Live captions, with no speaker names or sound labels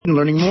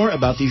Learning more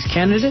about these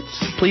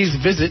candidates, please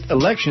visit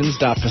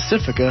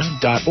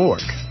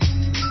elections.pacifica.org.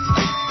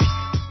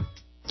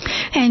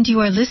 And you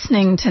are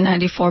listening to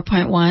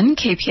 94.1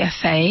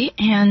 KPFA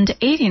and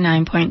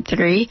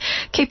 89.3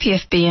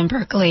 KPFB in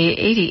Berkeley,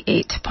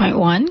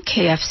 88.1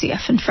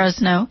 KFCF in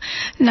Fresno,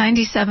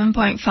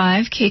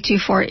 97.5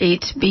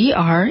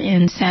 K248BR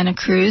in Santa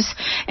Cruz,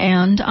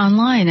 and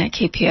online at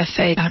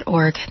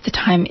kpfa.org. The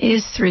time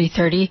is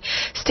 3:30.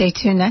 Stay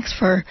tuned next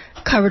for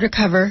Cover to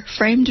Cover,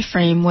 Frame to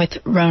Frame with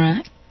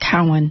Rona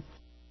Cowan.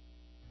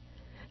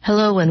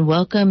 Hello and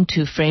welcome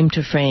to Frame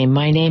to Frame.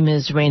 My name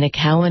is Raina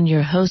Cowan,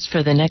 your host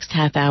for the next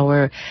half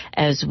hour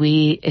as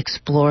we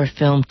explore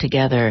film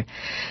together.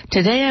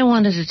 Today I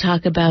wanted to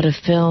talk about a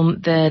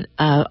film that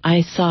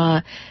I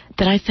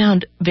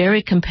found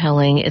very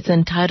compelling. It's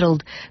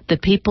entitled The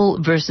People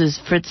vs.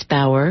 Fritz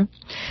Bauer.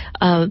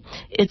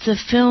 It's a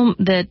film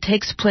that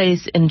takes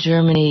place in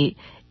Germany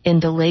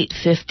in the late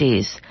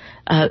 50s.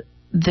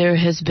 There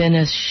has been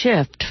a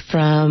shift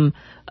from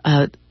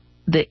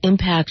the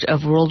impact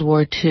of World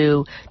War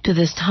II to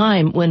this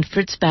time when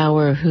Fritz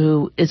Bauer,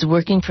 who is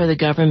working for the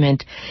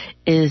government,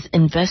 is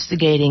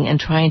investigating and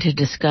trying to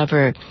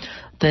discover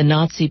the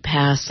Nazi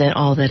past and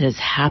all that has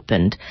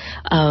happened,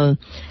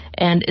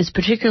 and is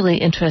particularly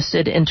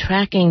interested in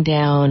tracking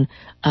down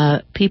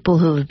people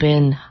who have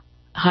been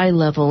high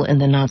level in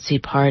the Nazi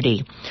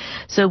Party.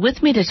 So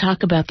with me to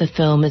talk about the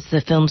film is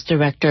the film's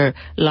director,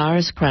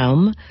 Lars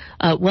Kraum.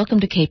 Welcome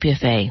to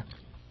KPFA.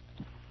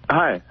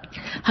 Hi.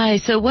 Hi.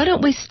 So why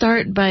don't we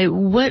start by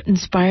what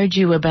inspired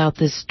you about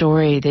this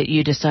story that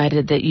you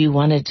decided that you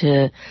wanted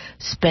to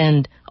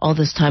spend all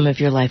this time of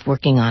your life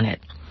working on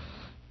it?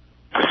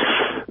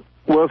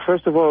 Well,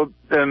 first of all,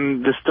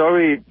 the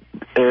story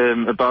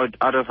about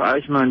Adolf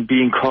Eichmann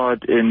being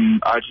caught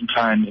in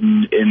Argentine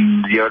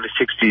in the early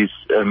 60s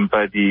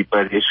by the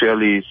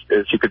Israeli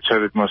Secret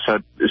Service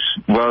Mossad is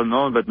well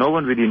known, but no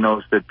one really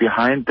knows that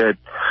behind that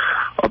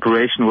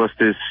operation was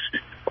this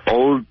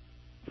old,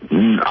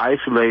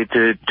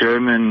 isolated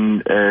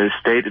German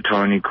state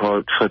attorney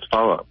called Fritz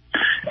Bauer.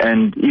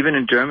 And even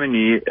in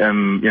Germany,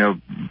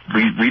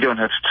 we don't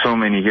have so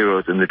many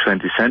heroes in the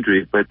 20th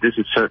century, but this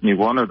is certainly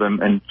one of them.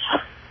 And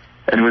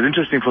it was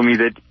interesting for me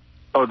that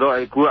although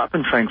I grew up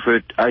in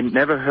Frankfurt, I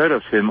never heard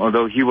of him,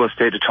 although he was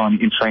state attorney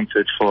in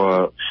Frankfurt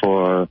for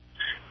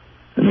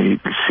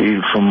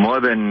more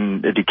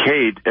than a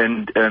decade.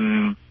 And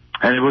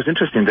it was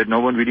interesting that no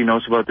one really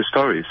knows about the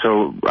story.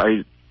 So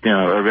I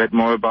read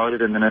more about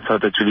it, and then I thought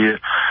that's really a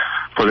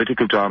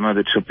political drama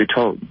that should be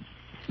told.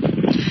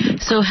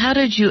 So how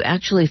did you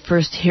actually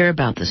first hear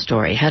about the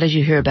story? How did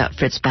you hear about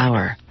Fritz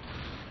Bauer?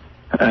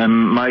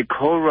 My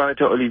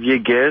co-writer Olivier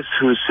Guès,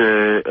 who's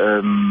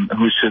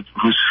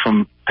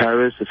from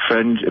Paris,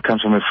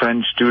 comes from a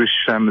French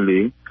Jewish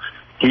family.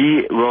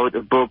 He wrote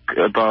a book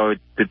about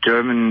the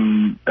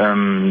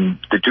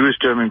Jewish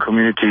German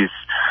communities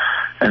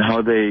and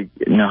how they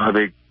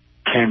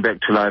came back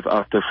to life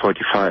after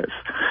 45.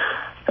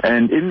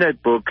 And in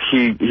that book,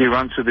 he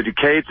runs through the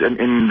decades, and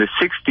in the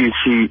 60s,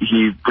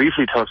 he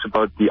briefly talks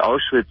about the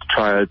Auschwitz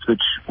trials,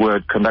 which were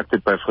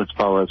conducted by Fritz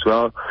Bauer as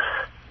well,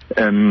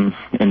 in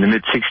the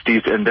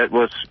mid-60s, and that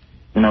was,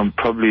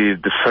 probably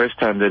the first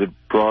time that a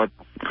broad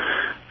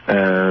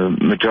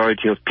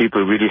majority of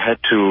people really had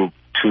to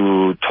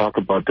talk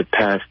about the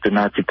past, the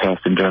Nazi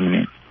past in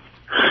Germany.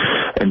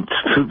 And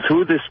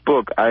through this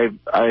book, for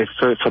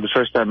the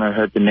first time, I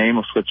heard the name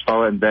of Fritz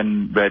Bauer, and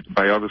then read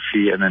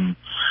biography, and then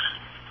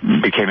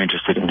became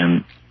interested in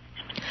him.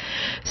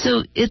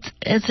 So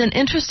it's an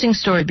interesting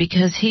story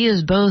because he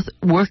is both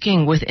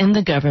working within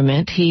the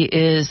government. He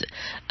is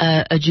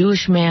a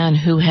Jewish man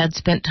who had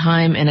spent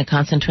time in a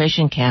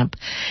concentration camp,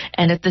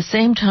 and at the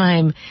same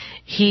time,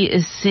 he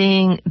is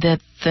seeing that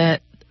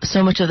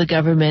so much of the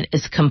government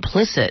is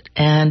complicit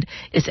and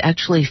is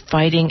actually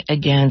fighting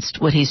against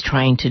what he's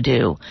trying to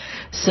do.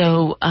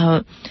 So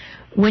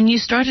when you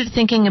started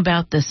thinking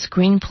about the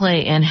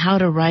screenplay and how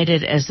to write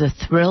it as a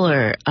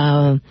thriller,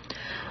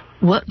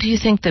 what do you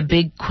think the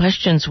big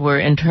questions were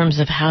in terms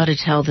of how to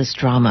tell this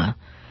drama?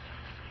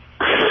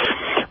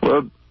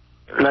 Well,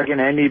 like in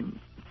any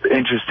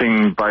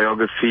interesting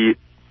biography,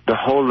 the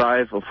whole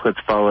life of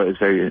Fritz Bauer is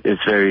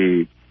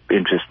very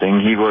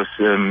interesting. He was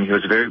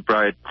a very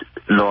bright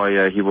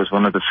lawyer. He was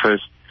one of the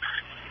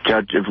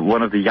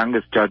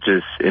youngest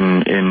judges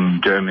in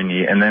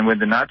Germany. And then when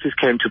the Nazis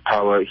came to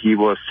power, he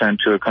was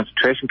sent to a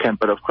concentration camp.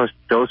 But of course,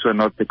 those were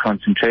not the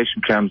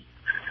concentration camps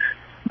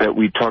that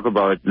we talk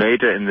about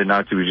later in the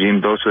Nazi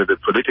regime. Those were the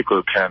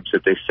political camps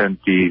that they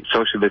sent the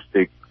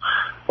socialistic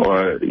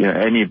or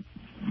any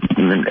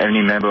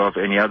member of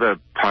any other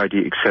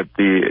party except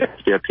the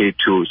FDP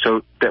to.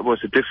 So that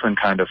was a different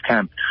kind of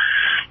camp.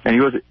 And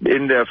he was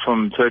in there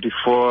from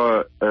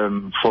 34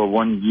 for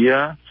 1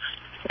 year,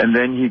 and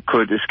then he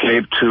could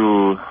escape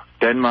to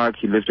Denmark.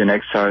 He lived in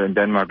exile in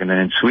Denmark and then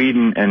in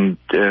Sweden, and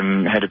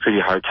had a pretty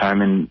hard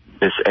time in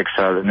this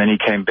exile. And then he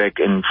came back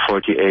in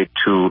 48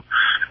 to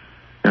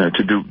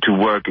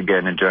work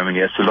again in Germany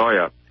as a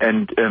lawyer.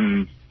 And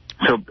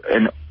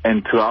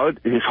and throughout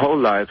his whole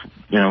life,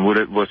 what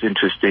it was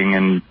interesting,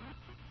 and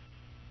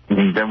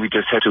then we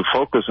just had to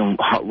focus on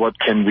what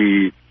can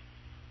we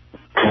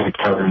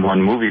tell in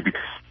one movie,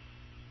 because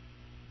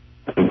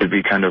it would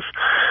be kind of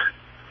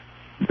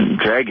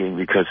dragging,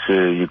 because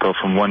you go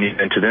from one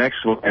event to the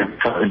next one,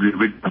 and we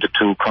really wanted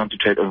to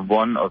concentrate on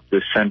one of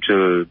the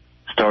central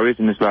stories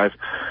in his life.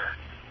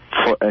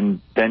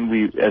 And then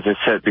we, as I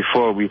said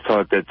before, we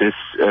thought that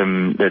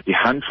that the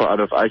hunt for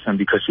Adolf Eichmann,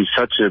 because he's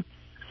such a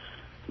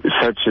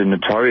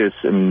notorious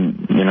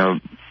and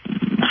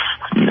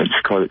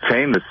let's call it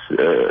famous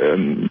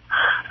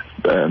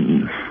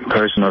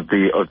person of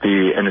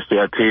the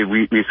NSDAP,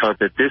 we thought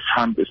that this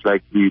hunt is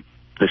like the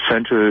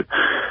central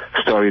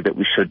story that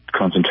we should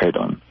concentrate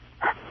on.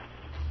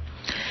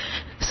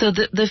 So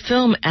the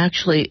film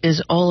actually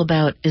is all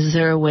about, is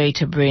there a way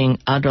to bring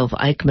Adolf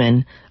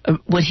Eichmann,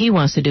 what he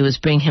wants to do is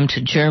bring him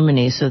to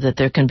Germany so that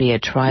there can be a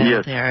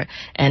trial there,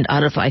 and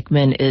Adolf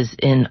Eichmann is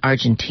in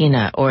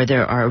Argentina, or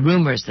there are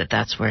rumors that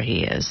that's where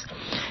he is.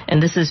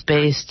 And this is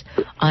based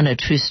on a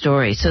true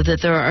story, so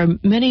that there are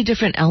many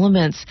different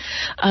elements.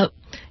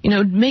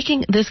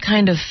 Making this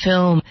kind of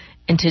film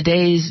in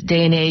today's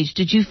day and age,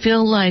 did you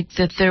feel like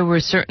that there were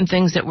certain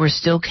things that were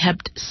still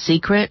kept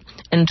secret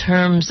in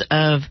terms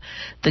of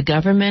the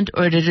government,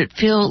 or did it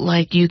feel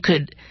like you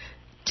could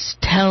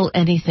tell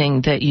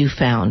anything that you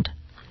found?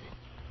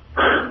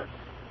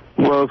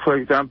 Well, for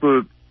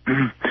example,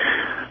 there's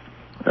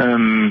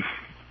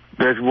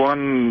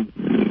one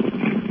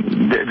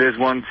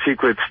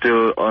secret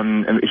still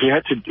on. He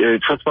had to.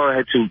 Fritz Bauer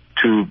had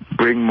to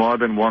bring more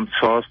than one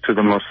source to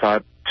the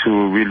Mossad to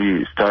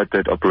really start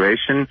that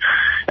operation.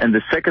 And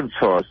the second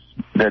source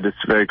that is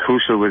very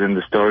crucial within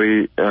the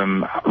story,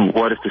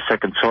 what is the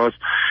second source?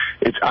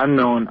 It's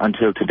unknown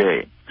until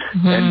today.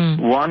 Mm-hmm.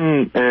 And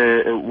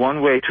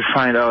one way to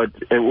find out,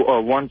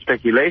 or one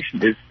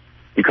speculation is,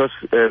 because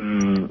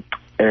Adolf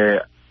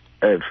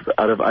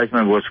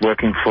Eichmann was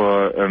working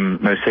for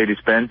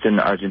Mercedes-Benz in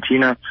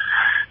Argentina,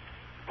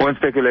 one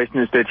speculation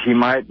is that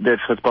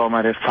Fritz Bauer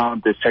might have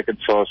found the second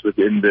source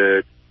within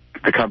the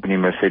company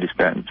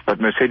Mercedes-Benz.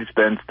 But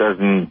Mercedes-Benz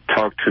doesn't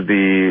talk to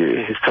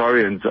the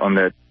historians on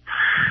that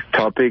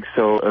topic,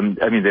 so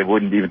they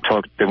wouldn't even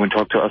talk. They wouldn't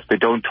talk to us. They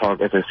don't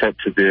talk, as I said,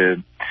 to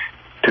the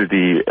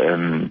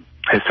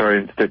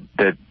historians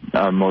that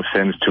are most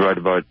famous to write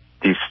about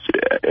these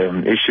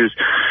issues.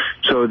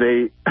 So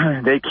they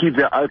keep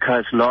their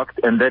archives locked,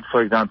 and that,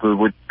 for example,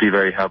 would be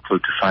very helpful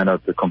to find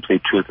out the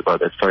complete truth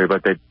about that story.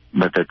 But that's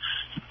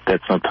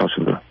not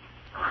possible.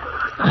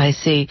 I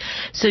see.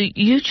 So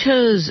you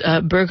chose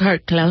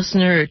Burghart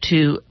Klausner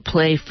to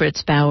play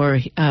Fritz Bauer.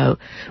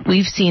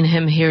 We've seen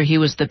him here. He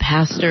was the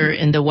pastor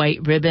in The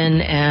White Ribbon,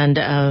 and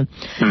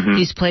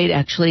he's played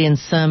actually in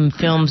some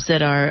films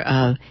that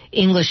are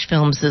English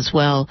films as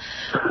well.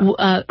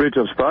 Bridge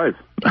of Spies.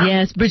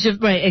 Yes, Bridge of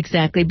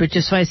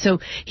Spies. So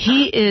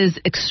he is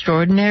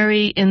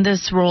extraordinary in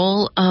this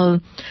role.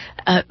 What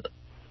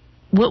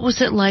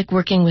was it like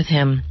working with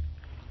him?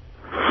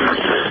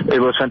 It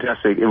was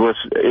fantastic. It was,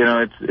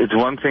 it's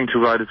one thing to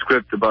write a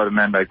script about a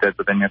man like that,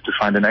 but then you have to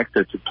find an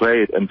actor to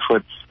play it. And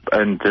Fritz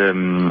and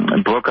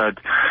Burghart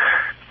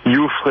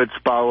knew Fritz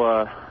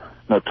Bauer,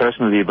 not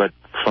personally, but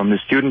from the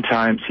student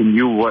times. He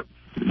knew what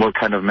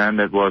kind of man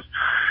that was,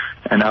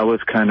 and I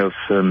was kind of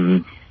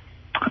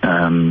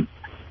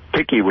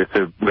picky with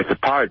the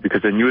part,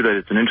 because I knew that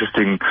it's an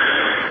interesting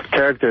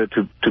character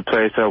to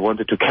play. So I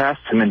wanted to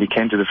cast him, and he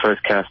came to the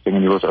first casting,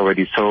 and he was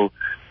already so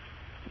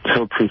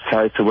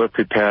precise, so well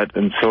prepared,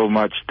 and so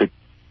much the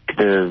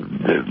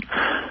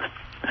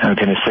how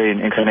can I say, an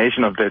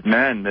incarnation of that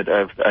man, that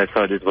I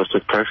thought it was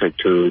just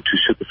perfect to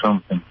shoot the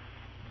film with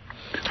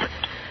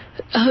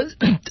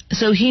him.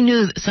 So he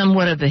knew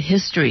somewhat of the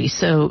history.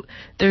 So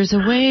there's a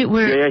way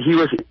where he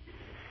was.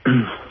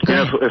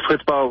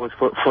 Fritz Bauer was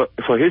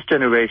for his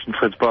generation.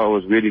 Fritz Bauer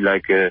was really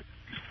like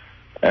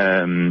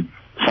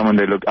someone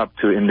they looked up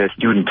to in their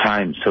student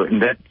time. So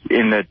in that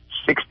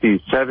 60s,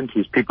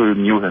 70s, people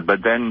knew him,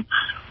 but then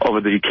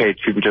over the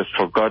decades, people just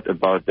forgot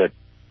about that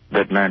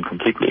man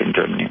completely in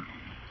Germany.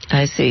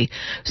 I see.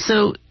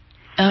 So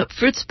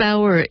Fritz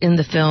Bauer in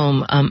the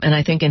film, and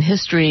I think in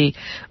history,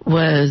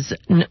 was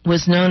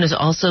known as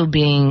also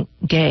being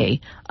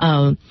gay.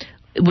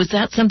 Was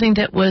that something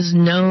that was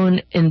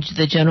known in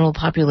the general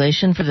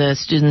population for the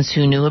students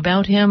who knew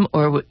about him,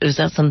 or was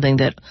that something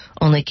that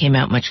only came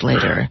out much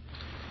later?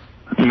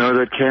 No,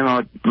 that came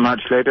out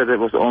much later. That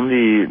was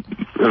only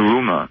a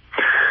rumor.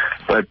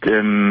 But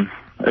a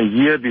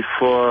year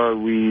before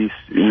we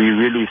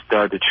really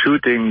started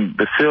shooting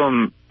the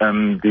film,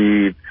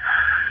 there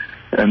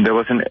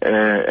was an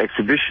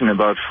exhibition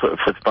about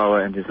Fritz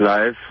Bauer and his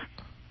life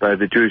by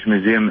the Jewish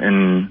Museum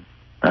in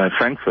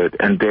Frankfurt,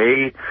 and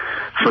they,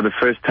 for the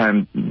first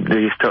time,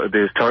 the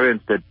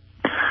historians that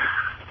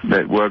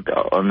worked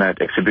on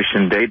that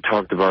exhibition, they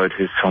talked about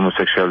his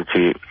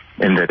homosexuality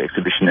in that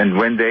exhibition. And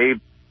when they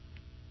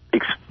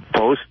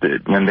exposed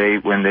it, when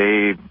they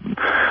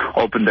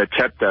opened that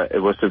chapter, it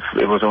was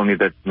only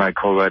that my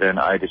co-writer and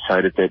I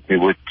decided that we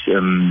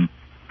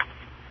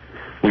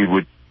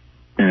would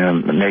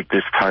make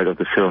this part of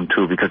the film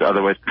too, because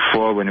otherwise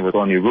before, when it was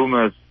only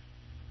rumors,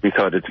 we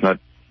thought it's not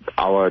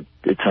our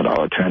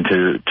turn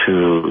to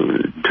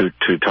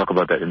talk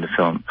about that in the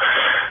film.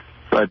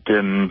 But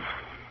and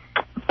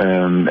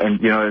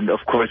of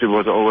course it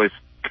was always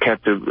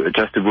kept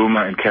just a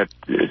rumor and kept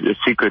a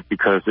secret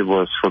because it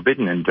was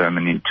forbidden in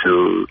Germany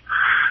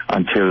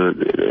until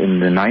in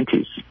the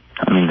 90s.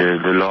 I mean,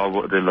 the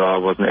law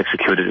wasn't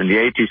executed in the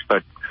 80s,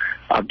 but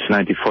up to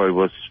 94 it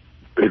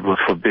was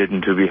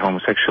forbidden to be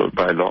homosexual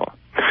by law.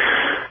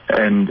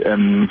 And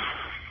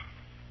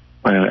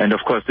of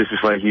course, this is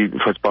why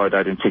Fritz Bauer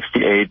died in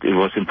 1968. It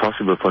was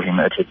impossible for him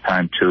at his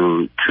time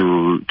to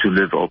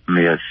live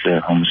openly as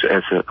a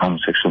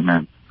homosexual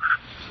man.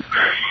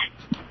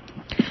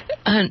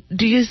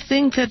 Do you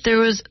think that there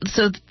was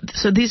so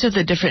these are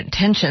the different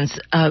tensions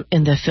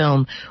in the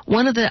film?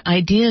 One of the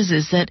ideas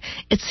is that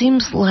it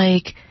seems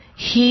like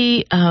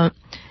he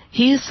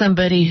is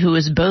somebody who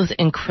is both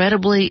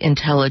incredibly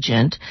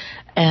intelligent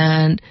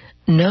and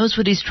knows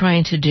what he's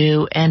trying to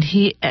do, and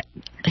he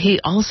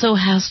also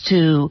has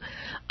to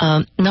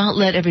not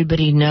let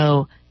everybody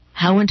know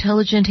how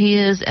intelligent he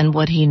is and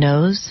what he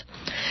knows,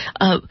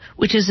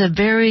 which is a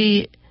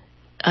very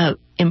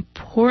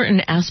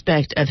important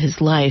aspect of his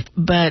life,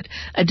 but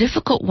a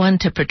difficult one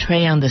to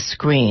portray on the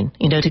screen,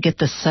 to get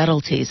the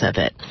subtleties of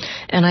it.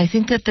 And I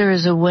think that there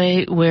is a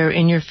way where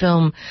in your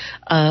film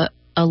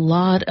a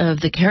lot of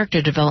the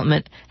character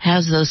development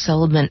has those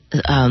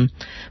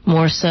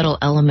more subtle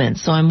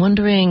elements. So I'm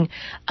wondering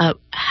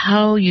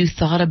how you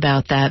thought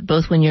about that,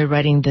 both when you're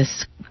writing the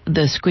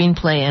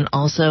screenplay and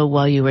also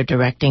while you were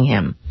directing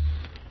him.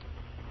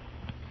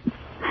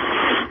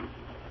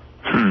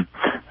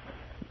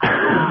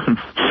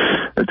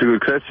 That's a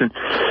good question.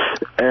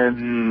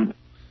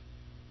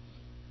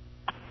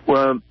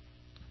 Well,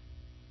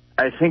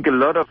 I think a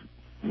lot of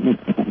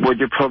what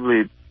you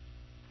probably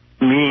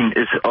mean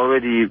is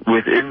already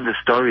within the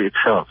story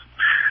itself,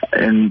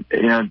 and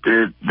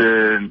the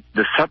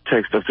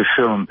subtext of the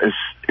film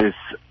is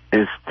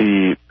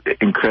the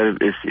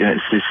incredible is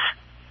this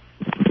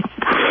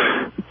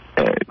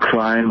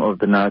crime of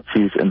the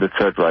Nazis and the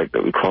Third Reich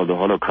that we call the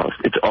Holocaust.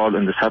 It's all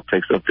in the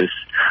subtext of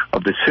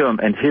this film,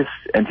 and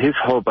his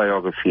whole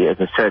biography. As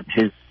I said,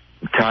 his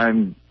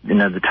time,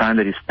 the time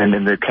that he spent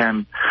in the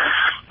camp,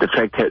 the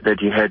fact that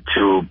he had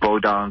to bow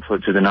down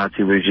to the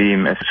Nazi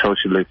regime as a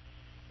socialist,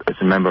 as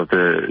a member of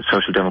the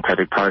Social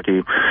Democratic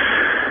Party,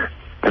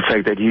 the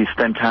fact that he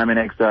spent time in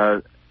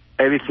exile,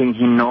 everything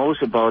he knows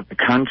about the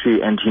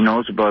country and he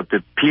knows about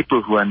the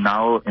people who are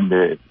now in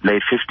the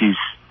late 50s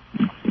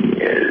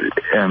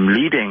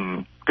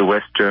leading the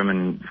West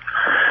German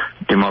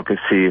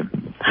democracy,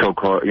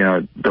 so-called,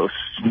 those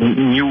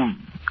new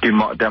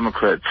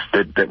Democrats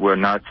that were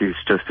Nazis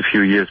just a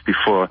few years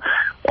before.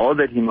 All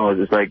that he knows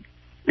is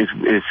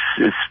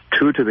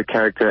true to the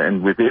character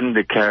and within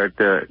the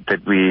character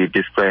that we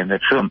display in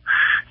that film.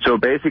 So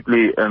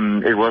basically,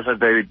 it was a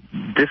very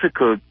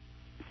difficult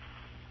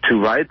to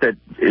write that.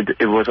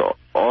 It was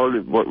all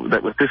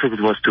that was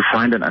difficult was to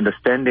find an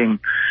understanding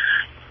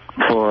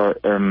for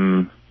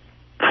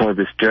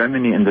this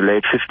Germany in the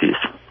late 50s,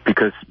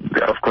 because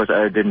of course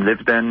I didn't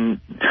live then.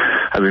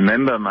 I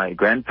remember my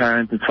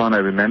grandparents and so on. I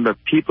remember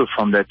people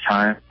from that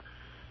time.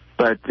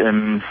 But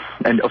and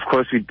of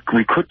course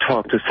we could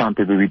talk to some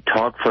people. We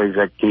talked, for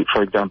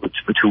example,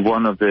 to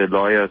one of the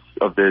lawyers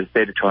of the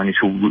state attorneys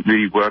who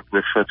really worked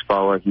with Fritz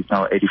Bauer. He's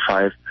now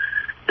 85,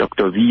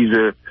 Dr.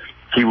 Wiese.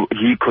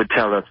 He could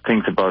tell us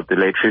things about the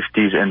late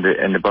 50s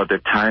and about their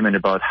time and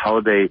about how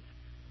they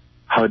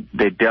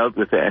dealt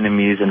with the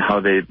enemies and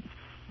how they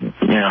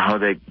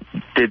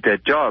did their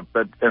job.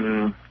 But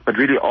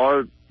really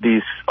all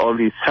these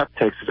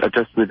subtexts are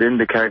just within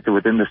the character,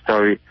 within the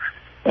story,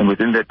 and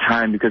within their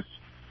time, because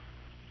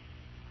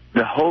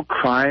the whole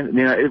crime,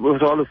 it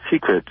was all a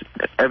secret.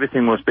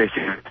 Everything was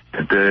basically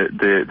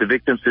the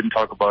victims didn't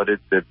talk about it.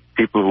 The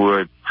people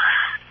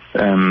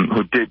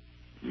who did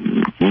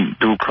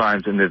do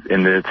crimes in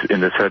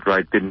the Third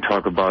Reich didn't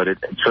talk about it.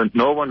 So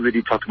no one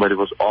really talked about it. It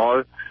was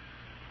all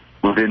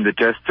within the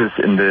justice,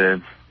 in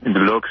the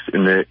looks,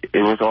 it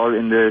was all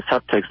in the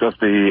subtext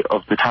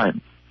of the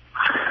time.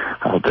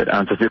 I hope that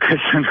answers your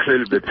question a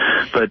little bit.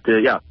 But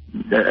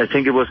I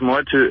think it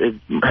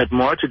had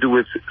more to do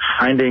with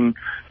finding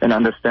an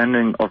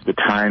understanding of the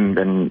time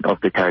than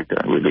of the character,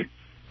 really.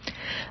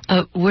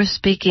 We're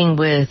speaking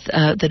with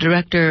the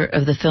director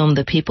of the film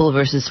The People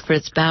versus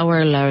Fritz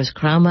Bauer, Lars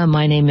Kraume.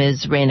 My name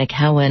is Raina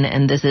Cowan,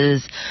 and this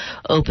is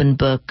Open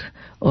Book,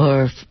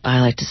 or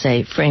I like to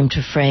say Frame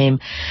to Frame.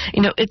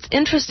 It's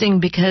interesting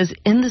because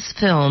in this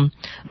film,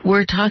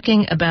 we're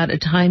talking about a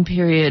time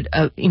period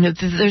of,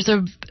 there's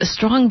a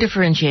strong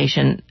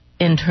differentiation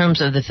in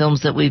terms of the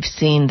films that we've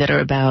seen that are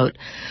about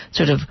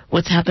sort of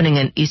what's happening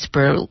in East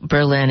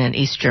Berlin and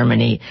East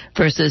Germany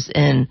versus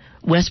in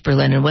West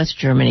Berlin and West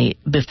Germany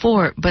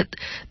before. But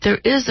there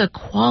is a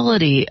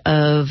quality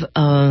of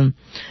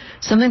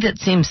something that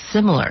seems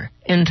similar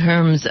in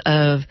terms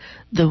of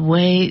the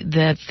way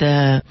that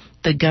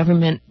the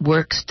government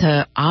works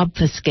to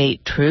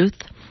obfuscate truth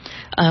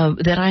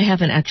that I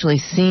haven't actually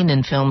seen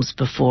in films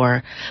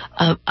before.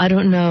 I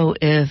don't know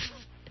if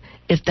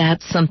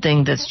that's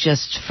something that's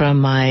just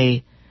from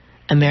my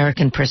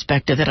American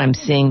perspective that I'm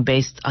seeing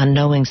based on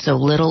knowing so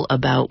little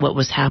about what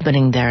was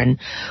happening there,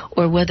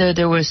 or whether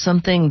there was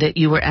something that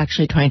you were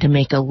actually trying to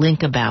make a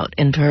link about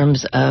in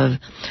terms of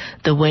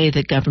the way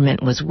the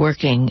government was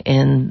working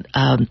in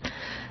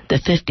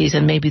the 50s,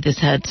 and maybe this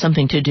had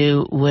something to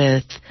do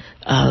with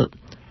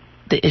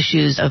the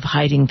issues of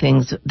hiding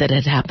things that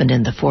had happened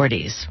in the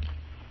 40s.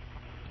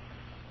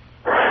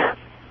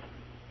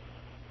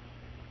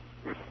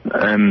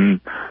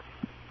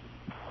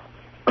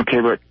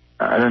 Okay, but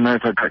I don't know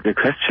if I got your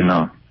question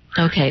now.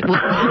 Okay.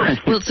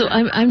 Well, so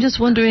I'm just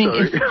wondering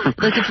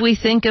if we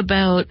think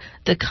about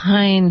the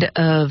kind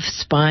of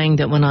spying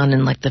that went on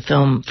in like the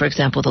film, for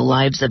example, The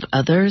Lives of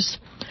Others,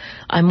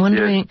 I'm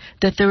wondering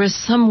that there is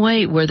some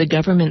way where the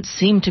government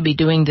seemed to be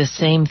doing the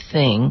same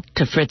thing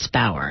to Fritz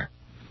Bauer,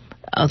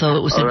 although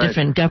it was a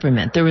different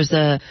government. There was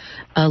a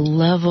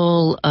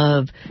level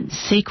of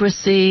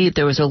secrecy.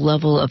 There was a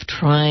level of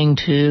trying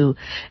to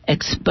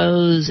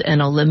expose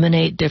and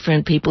eliminate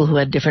different people who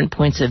had different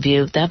points of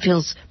view. That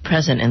feels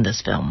present in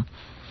this film.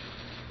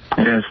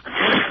 Yes.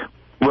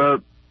 Well,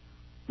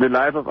 The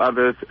Life of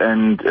Others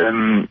and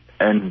The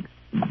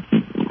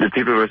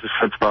People versus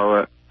Fritz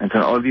Bauer, and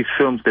so all these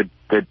films that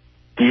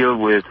deal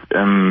with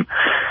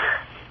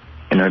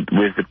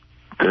with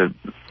the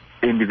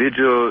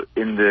individual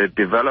in the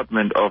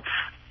development of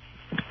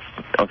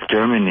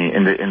Germany,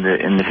 in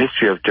the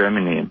history of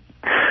Germany,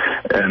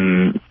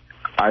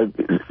 are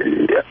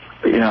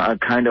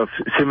kind of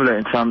similar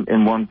in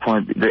one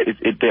point.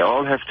 They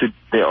all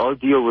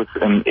deal with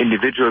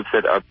individuals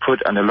that are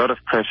put under a lot of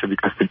pressure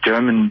because the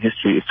German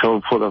history is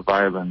so full of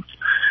violence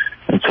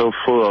and so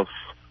full of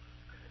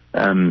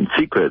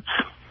secrets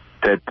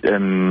that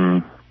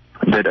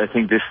I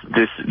think this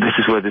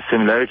is where the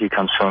similarity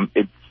comes from.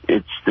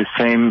 It's the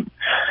same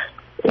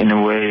in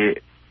a way,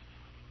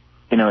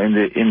 in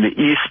the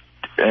East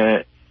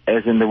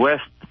as in the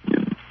West.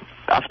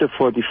 After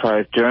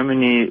 1945,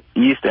 Germany,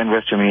 East and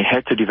West Germany,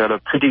 had to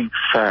develop pretty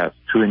fast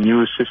to a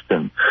new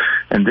system,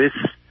 and this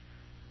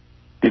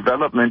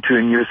development to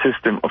a new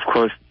system, of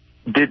course,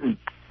 didn't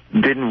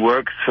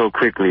work so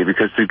quickly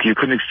because you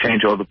couldn't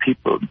exchange all the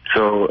people.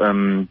 So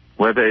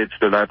whether it's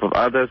The Life of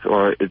Others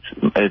or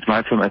it's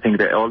my film, I think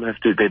they all have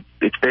to.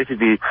 It's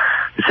basically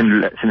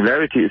the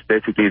similarity is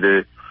basically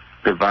the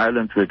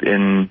violence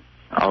within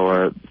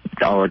our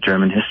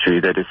German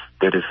history that is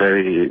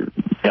very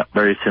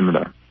very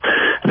similar.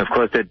 And of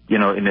course that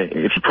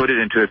if you put it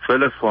into a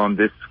thriller form,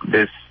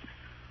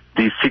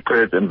 these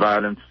secrets and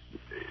violence,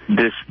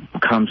 this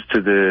comes to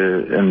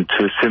a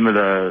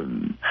similar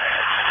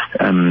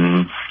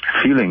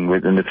feeling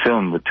within the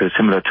film, to a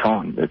similar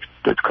tone.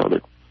 Let's call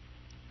it.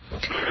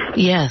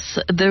 Yes,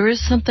 there is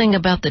something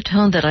about the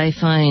tone that I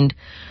find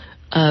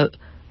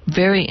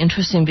very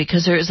interesting,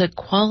 because there is a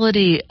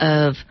quality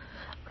of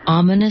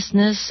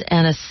ominousness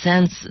and a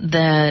sense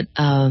that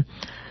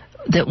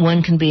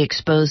one can be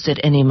exposed at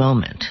any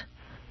moment.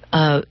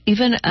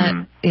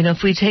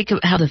 If we take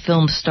how the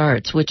film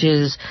starts, which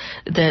is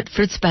that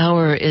Fritz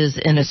Bauer is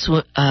in a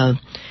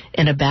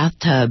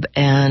bathtub,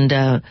 and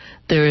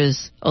there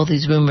is all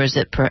these rumors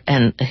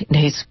and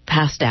he's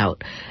passed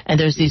out, and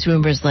there's these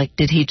rumors like,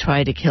 did he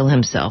try to kill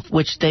himself,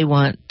 which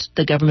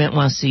the government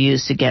wants to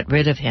use to get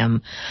rid of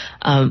him,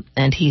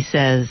 and he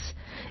says,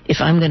 if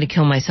I'm going to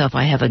kill myself,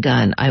 I have a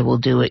gun, I will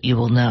do it, you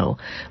will know.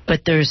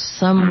 But there's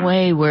some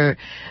way where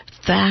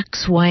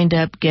facts wind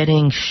up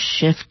getting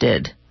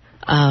shifted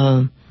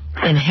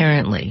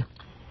inherently.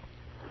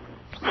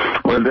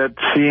 Well, that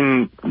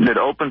scene that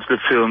opens the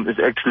film is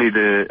actually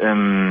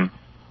the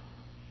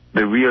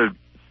real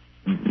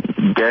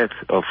death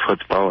of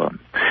Fritz Bauer.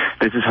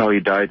 This is how he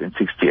died in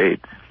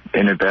 '68,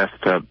 in a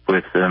bathtub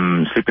with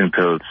sleeping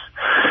pills.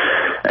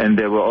 And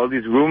there were all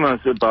these rumors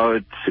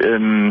about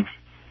him,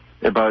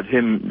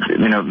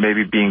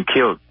 maybe being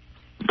killed.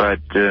 But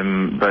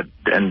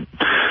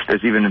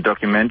there's even a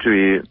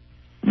documentary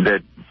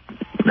that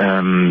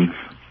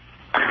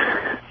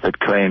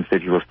claims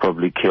that he was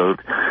probably killed.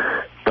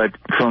 But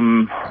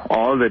from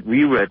all that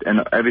we read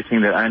and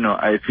everything that I know,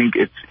 I think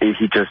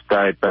he just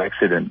died by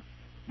accident.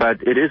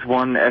 But it is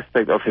one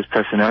aspect of his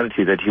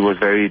personality that he was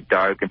very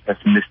dark and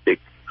pessimistic.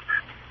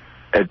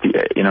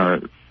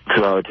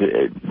 Throughout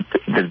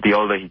the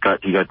older he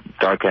got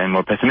darker and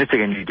more pessimistic,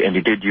 and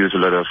he did use a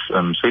lot of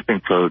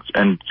sleeping pills.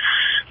 And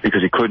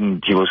because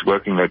he was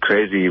working like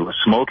crazy. He was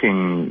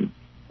smoking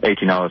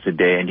 18 hours a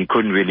day, and he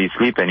couldn't really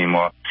sleep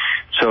anymore.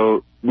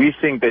 So we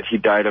think that he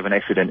died of an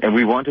accident, and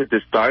we wanted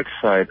this dark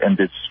side and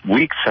this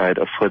weak side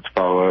of Fritz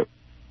Bauer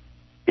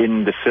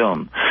in the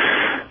film.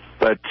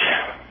 But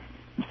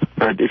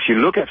if you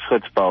look at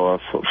Fritz Bauer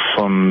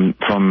from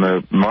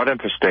a modern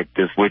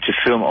perspective, which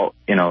a film,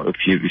 if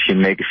you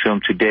make a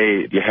film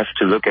today, you have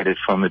to look at it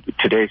from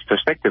today's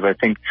perspective. I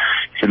think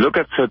if you look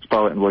at Fritz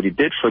Bauer and what he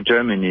did for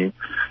Germany,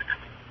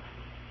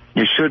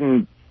 you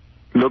shouldn't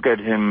look at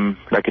him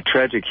like a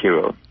tragic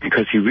hero,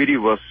 because he really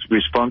was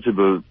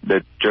responsible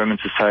that German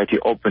society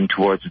opened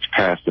towards its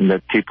past and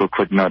that people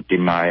could not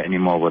deny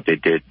anymore what they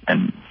did,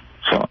 and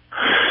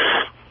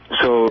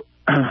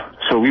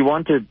so we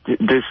wanted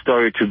this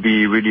story to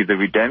be really the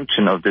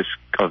redemption of this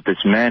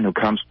man who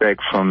comes back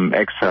from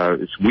exile,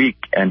 is weak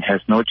and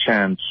has no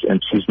chance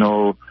and sees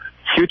no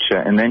future,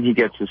 and then he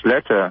gets this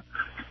letter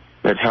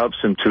that helps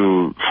him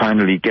to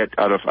finally get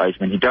out of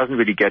Eichmann. He doesn't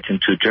really get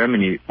into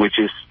Germany, which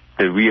is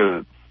the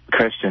real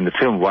question in the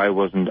film. Why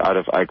wasn't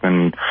Adolf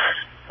Eichmann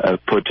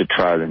put to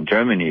trial in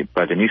Germany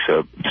by the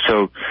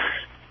NSDAP?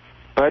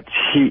 But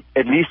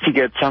at least he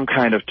gets some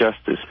kind of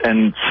justice.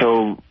 And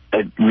so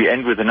we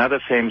end with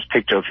another famous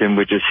picture of him,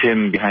 which is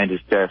him behind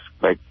his desk,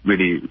 like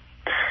really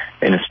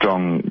in a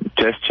strong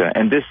gesture.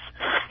 And this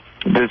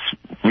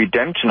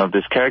redemption of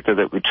this character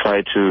that we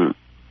try to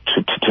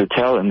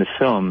tell in the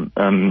film,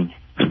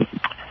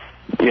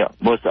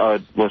 was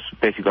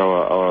basically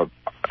our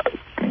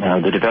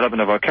the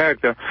development of our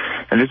character.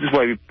 And this is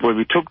why we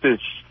took this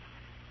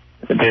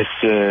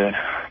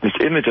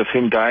image of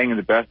him dying in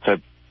the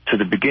bathtub to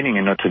the beginning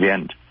and not to the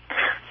end.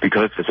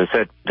 Because, as I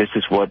said, this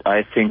is what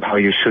I think how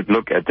you should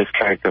look at this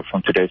character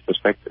from today's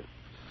perspective.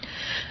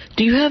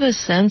 Do you have a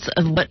sense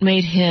of what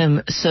made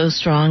him so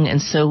strong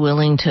and so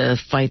willing to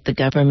fight the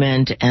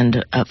government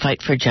and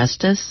fight for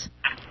justice?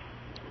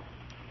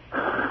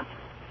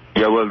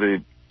 Yeah, well,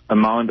 the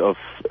amount of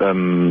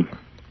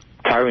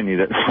tyranny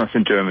that was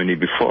in Germany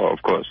before,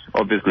 of course,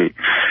 obviously.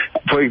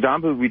 For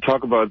example, we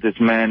talk about this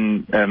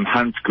man,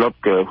 Hans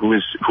Globke,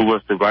 who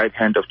was the right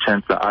hand of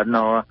Chancellor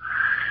Adenauer,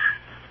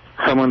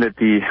 someone that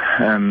the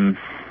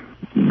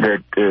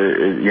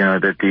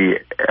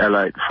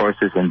Allied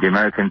forces and the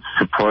Americans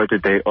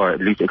supported, or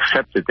at least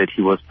accepted that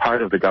he was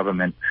part of the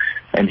government,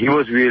 and he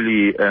was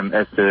really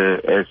as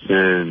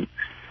a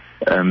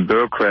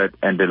bureaucrat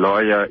and a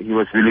lawyer, he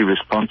was really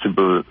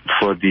responsible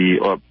for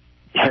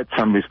had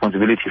some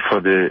responsibility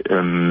for the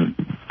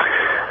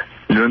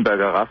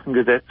Nürnberger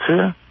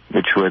Rassengesetze,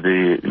 which were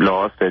the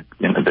laws that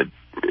the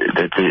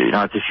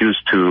Nazis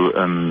used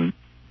to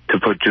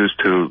put Jews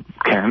to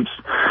camps.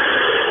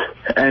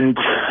 And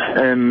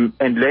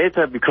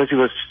later, because he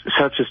was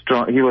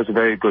he was a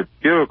very good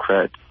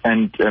bureaucrat,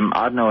 and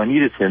Adenauer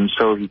needed him,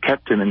 so he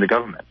kept him in the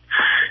government.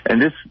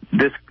 And this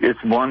is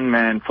one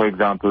man, for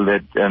example,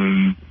 that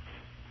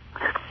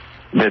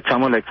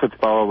someone like Fritz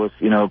Bauer was,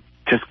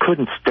 just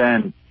couldn't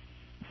stand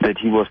that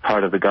he was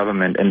part of the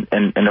government.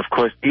 And of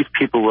course, these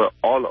people were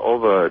all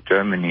over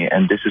Germany,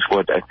 and this is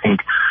what I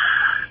think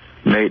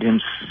made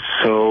him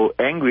so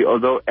angry.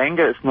 Although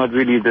anger is not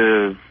really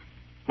the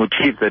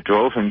motive that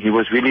drove him, he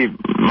was really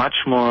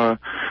much more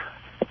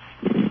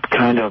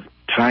kind of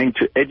trying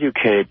to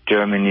educate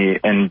Germany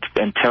and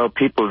tell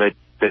people that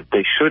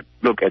they should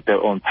look at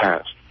their own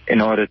past in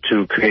order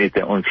to create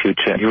their own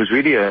future. He was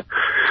really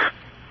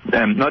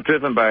not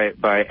driven by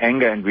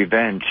anger and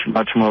revenge,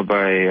 much more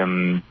by a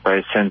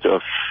sense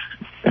of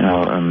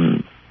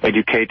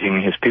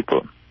educating his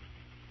people.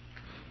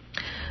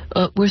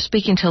 We're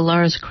speaking to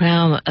Lars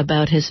Kraum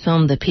about his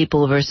film The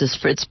People versus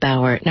Fritz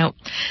Bauer. Now,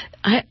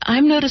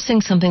 I'm noticing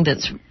something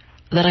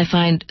that I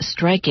find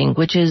striking,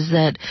 which is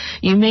that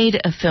you made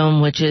a film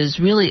which is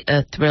really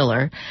a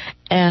thriller,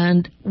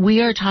 and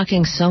we are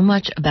talking so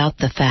much about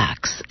the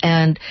facts,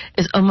 and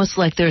it's almost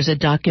like there's a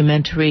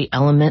documentary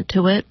element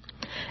to it.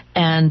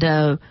 And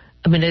I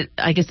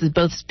guess it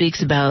both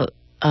speaks about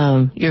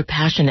your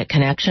passionate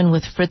connection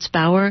with Fritz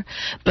Bauer,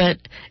 but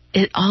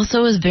it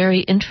also is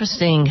very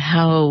interesting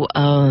how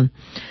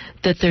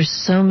that there's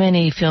so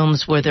many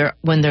films where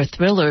when they're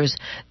thrillers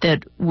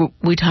that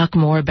we talk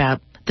more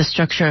about the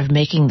structure of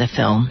making the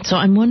film. So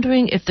I'm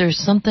wondering if there's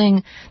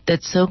something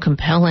that's so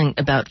compelling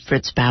about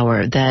Fritz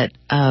Bauer that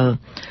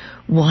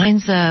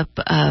winds up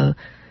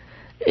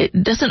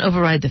it doesn't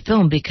override the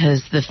film,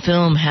 because the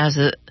film has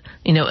a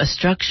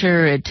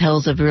structure. It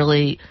tells a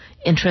really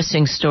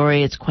interesting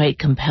story. It's quite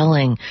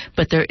compelling,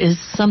 but there is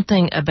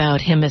something about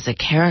him as a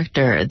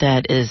character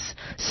that is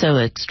so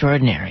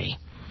extraordinary.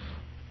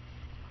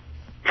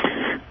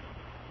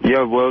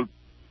 Yeah, well,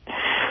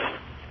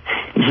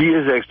 he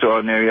is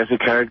extraordinary as a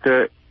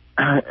character,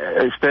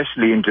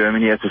 especially in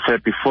Germany. As I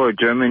said before,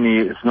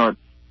 Germany does not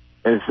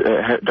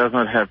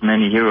have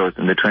many heroes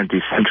in the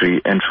 20th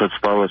century, and Fritz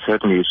Bauer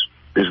certainly is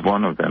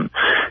one of them.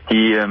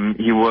 He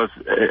was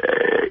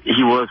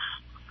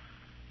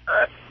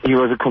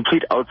a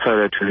complete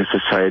outsider to his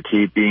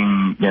society,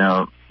 being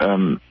a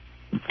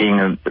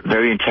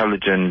very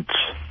intelligent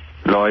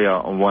lawyer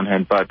on one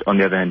hand, but on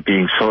the other hand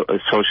being a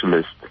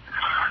socialist,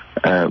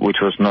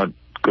 which was not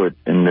good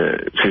in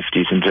the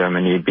 50s in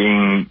Germany.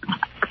 Being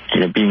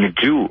a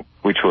Jew,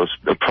 which was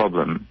a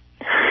problem,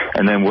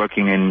 and then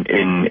working at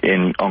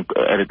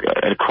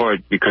a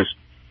court because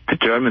the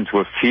Germans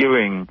were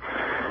fearing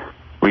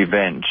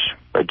revenge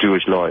by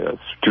Jewish lawyers,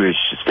 Jewish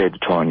state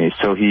attorneys.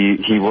 So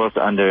he was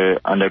under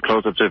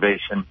close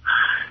observation,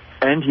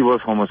 and he was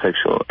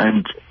homosexual,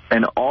 and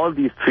all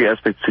these three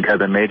aspects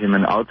together made him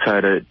an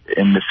outsider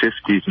in the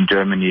 50s in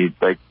Germany,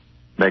 like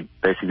like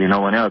basically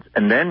no one else.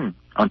 And then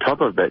on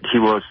top of that, he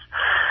was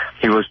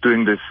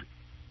doing this.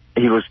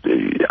 He was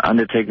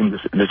undertaking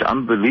this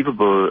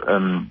unbelievable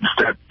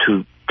step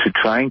to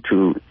trying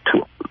to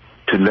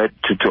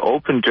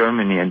open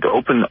Germany and to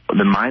open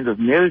the minds of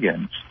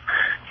millions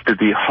to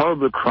the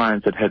horrible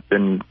crimes that had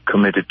been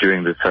committed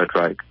during the Third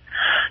Reich.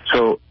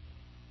 So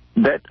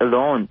that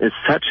alone is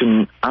such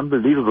an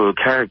unbelievable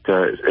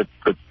character,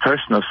 a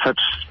person of such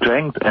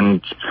strength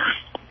and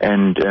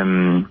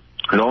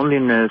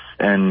loneliness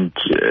and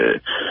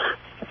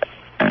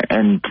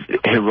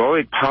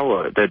heroic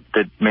power that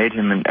made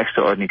him an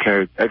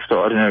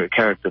extraordinary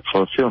character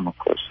for a film, of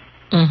course.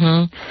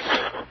 Mm-hmm.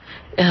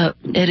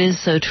 It is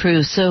so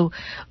true. So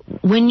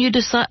when you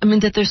decide,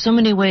 that there's so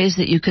many ways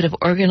that you could have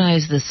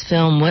organized this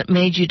film, what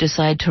made you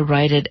decide to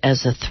write it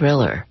as a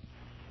thriller?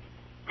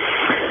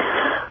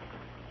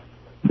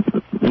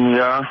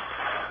 Yeah.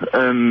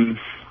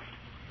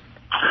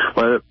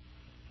 Well,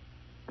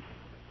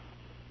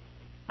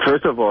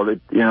 first of all,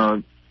 it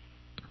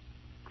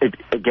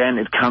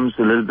comes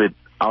a little bit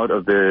out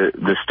of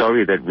the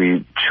story that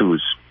we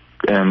choose.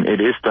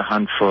 It is the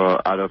hunt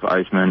for Adolf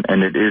Eichmann,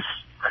 and it is,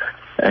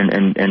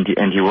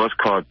 and he was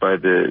caught by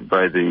the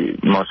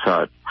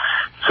Mossad.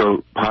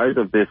 So part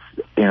of this,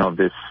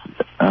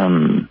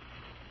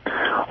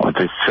 or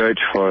the search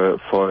for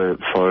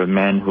a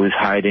man who is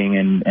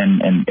hiding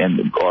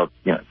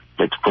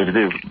let's put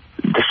it,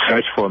 the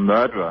search for a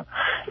murderer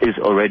is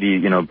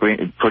already,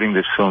 putting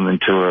this film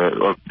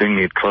or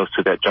bringing it close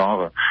to that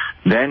genre.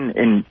 Then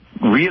in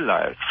real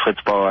life,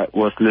 Fritz Bauer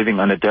was living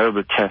under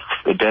terrible death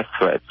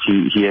threats.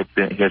 He has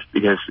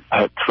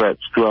had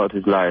threats throughout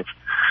his life,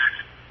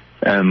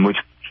 as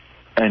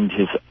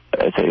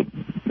I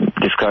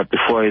described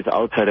before, his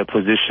outsider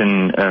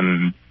position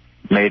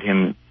made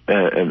him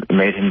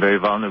very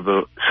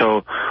vulnerable.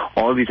 So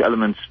all these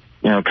elements,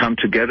 come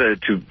together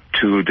to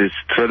this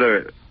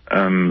thriller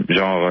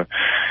genre.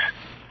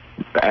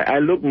 I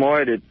look more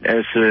at it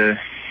as a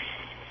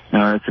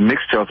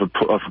mixture of a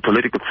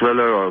political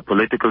thriller or a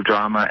political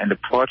drama and a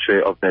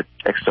portrait of that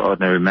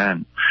extraordinary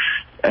man.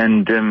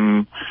 And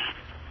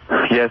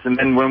yes, and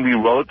then when we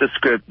wrote the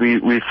script,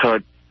 we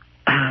thought,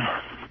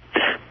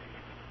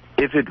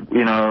 if it,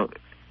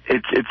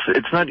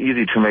 it's not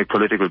easy to make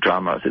political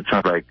dramas. It's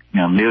not like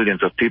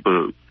millions of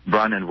people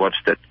run and watch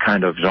that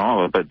kind of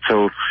genre. But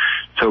so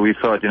we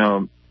thought,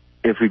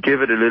 if we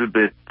give it a little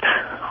bit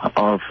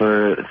of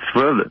a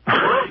thriller,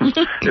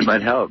 it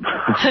might help.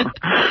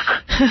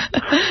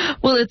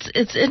 Well,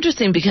 it's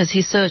interesting because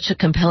he's such a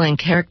compelling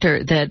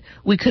character that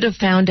we could have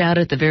found out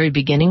at the very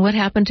beginning what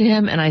happened to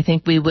him, and I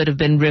think we would have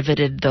been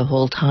riveted the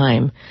whole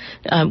time.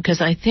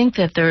 Because I think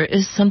that there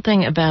is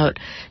something about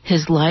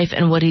his life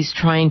and what he's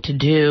trying to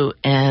do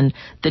and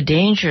the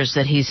dangers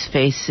that he's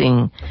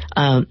facing,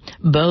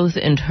 both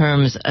in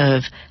terms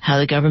of how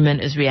the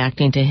government is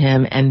reacting to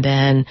him and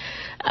then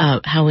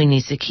how he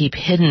needs to keep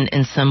hidden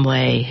in some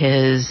way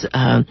his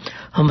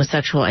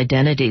homosexual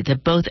identity,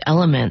 that both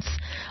elements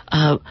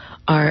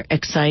are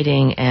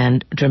exciting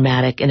and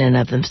dramatic in and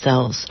of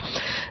themselves.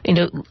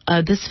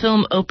 This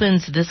film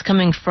opens this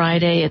coming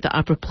Friday at the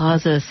Opera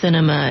Plaza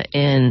Cinema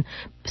in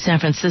San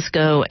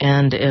Francisco,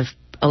 and if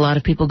a lot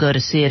of people go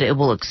to see it, it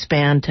will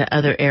expand to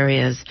other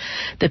areas.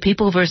 The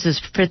People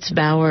vs. Fritz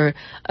Bauer,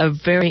 a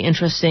very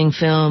interesting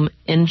film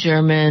in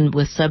German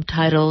with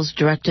subtitles,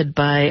 directed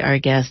by our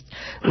guest,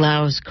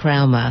 Laus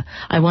Kraume.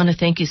 I want to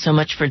thank you so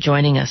much for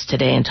joining us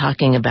today and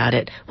talking about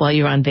it while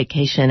you're on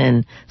vacation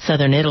in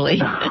southern Italy.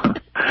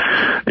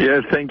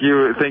 Yes, thank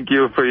you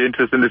for your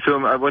interest in the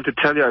film. I want to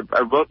tell you,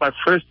 I wrote my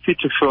first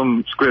feature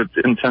film script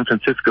in San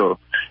Francisco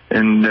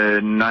in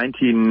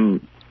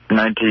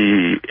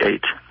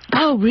 1998.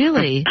 Oh,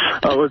 really?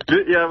 I was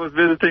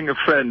visiting a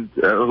friend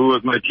who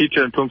was my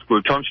teacher in film school,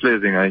 Tom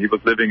Schlesinger. He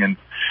was living in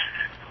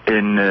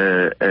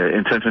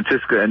San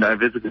Francisco, and I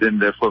visited him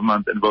there for a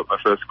month and wrote my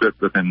first script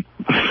with him.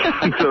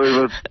 So it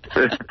was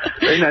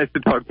very nice to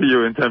talk to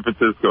you in San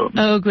Francisco.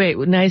 Oh, great.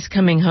 Nice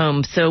coming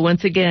home. So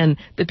once again,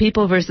 The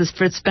People vs.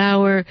 Fritz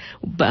Bauer,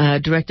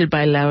 directed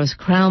by Laus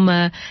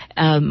Kraume.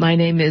 My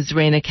name is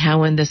Raina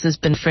Cowan. This has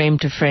been Frame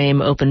to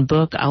Frame Open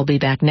Book. I'll be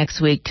back next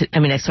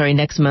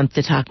month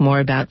to talk more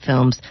about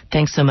films.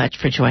 Thanks so much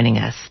for joining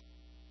us.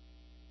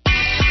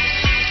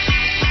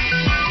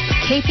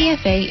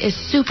 KPFA is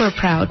super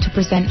proud to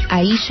present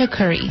Ayesha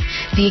Curry,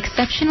 the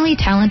exceptionally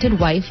talented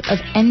wife of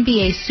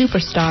NBA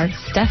superstar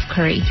Steph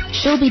Curry.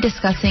 She'll be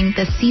discussing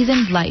the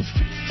seasoned life,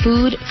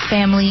 food,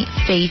 family,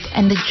 faith,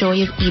 and the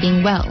joy of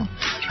eating well.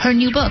 Her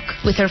new book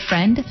with her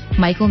friend,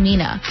 Michael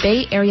Mina,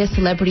 Bay Area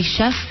celebrity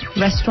chef,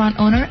 restaurant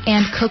owner,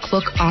 and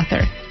cookbook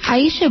author.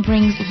 Ayesha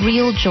brings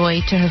real joy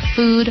to her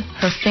food,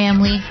 her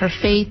family, her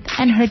faith,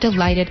 and her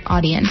delighted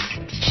audience.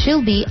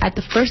 She'll be at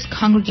the First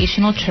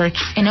Congregational Church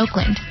in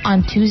Oakland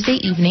on Tuesday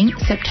evening,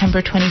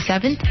 September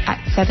 27th at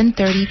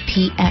 7:30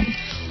 p.m.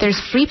 There's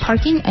free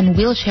parking and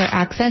wheelchair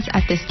access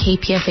at this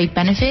KPFA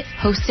benefit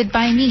hosted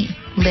by me,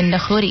 Linda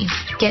Khoury.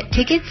 Get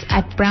tickets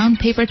at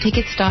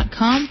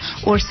brownpapertickets.com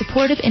or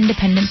supportive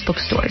independent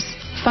bookstores.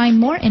 Find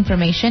more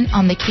information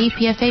on the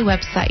KPFA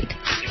website,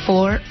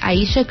 for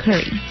Aisha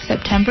Curry,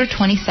 September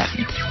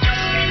 27th.